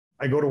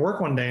I go to work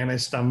one day and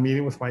I'm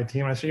meeting with my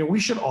team. And I say, we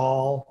should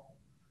all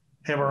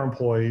have our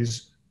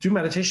employees do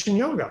meditation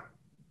yoga.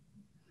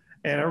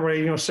 And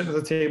everybody, sitting at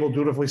the table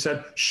dutifully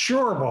said,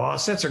 sure,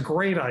 boss, that's a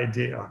great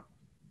idea.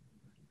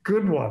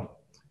 Good one.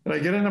 And I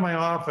get into my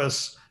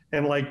office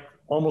and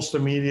almost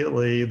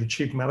immediately the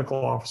chief medical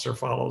officer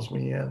follows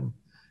me in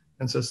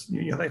and says,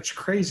 that's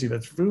crazy,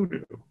 that's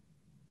voodoo.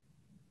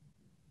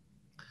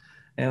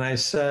 And I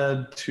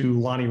said to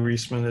Lonnie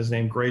Reisman, his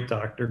name, great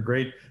doctor,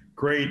 great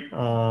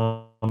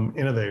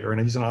innovator,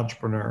 and he's an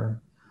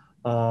entrepreneur.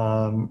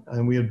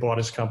 And we had bought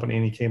his company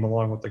and he came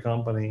along with the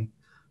company.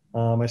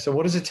 I said,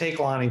 what does it take,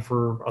 Lonnie,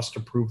 for us to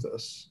prove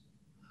this?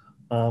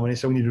 And he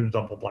said, we need to do a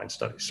double-blind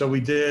study. So we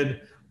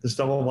did this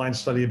double-blind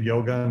study of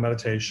yoga and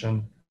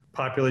meditation,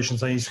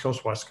 populations on East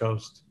Coast, West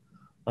Coast.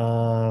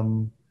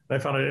 And I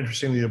found it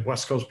interesting that the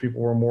West Coast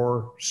people were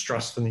more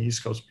stressed than the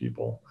East Coast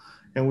people.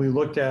 And we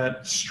looked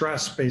at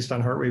stress based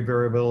on heart rate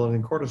variability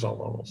and cortisol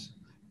levels,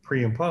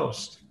 pre and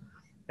post.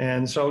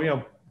 And so,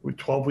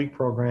 12-week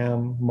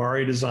program,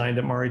 Mari designed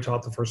it, Mari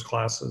taught the first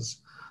classes.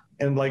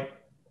 And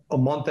a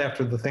month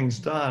after the thing's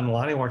done,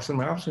 Lonnie walks in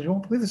my office and says, you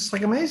won't believe this,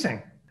 it's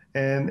amazing.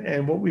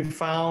 And what we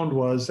found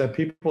was that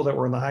people that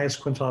were in the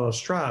highest quintile of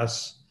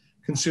stress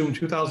consumed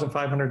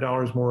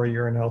 $2,500 more a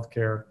year in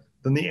healthcare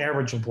than the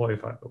average employee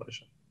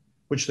population,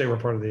 which they were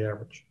part of the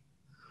average.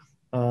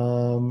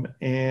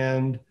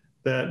 And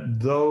that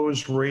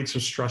those rates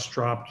of stress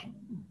dropped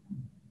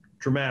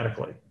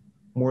dramatically,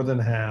 more than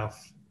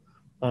half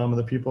of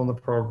the people in the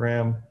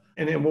program.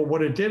 And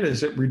what it did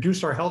is it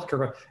reduced our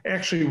healthcare,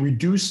 actually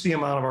reduced the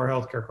amount of our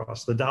healthcare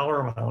costs, the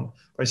dollar amount,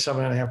 by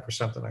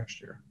 7.5% the next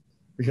year,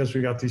 because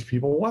we got these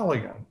people well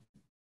again.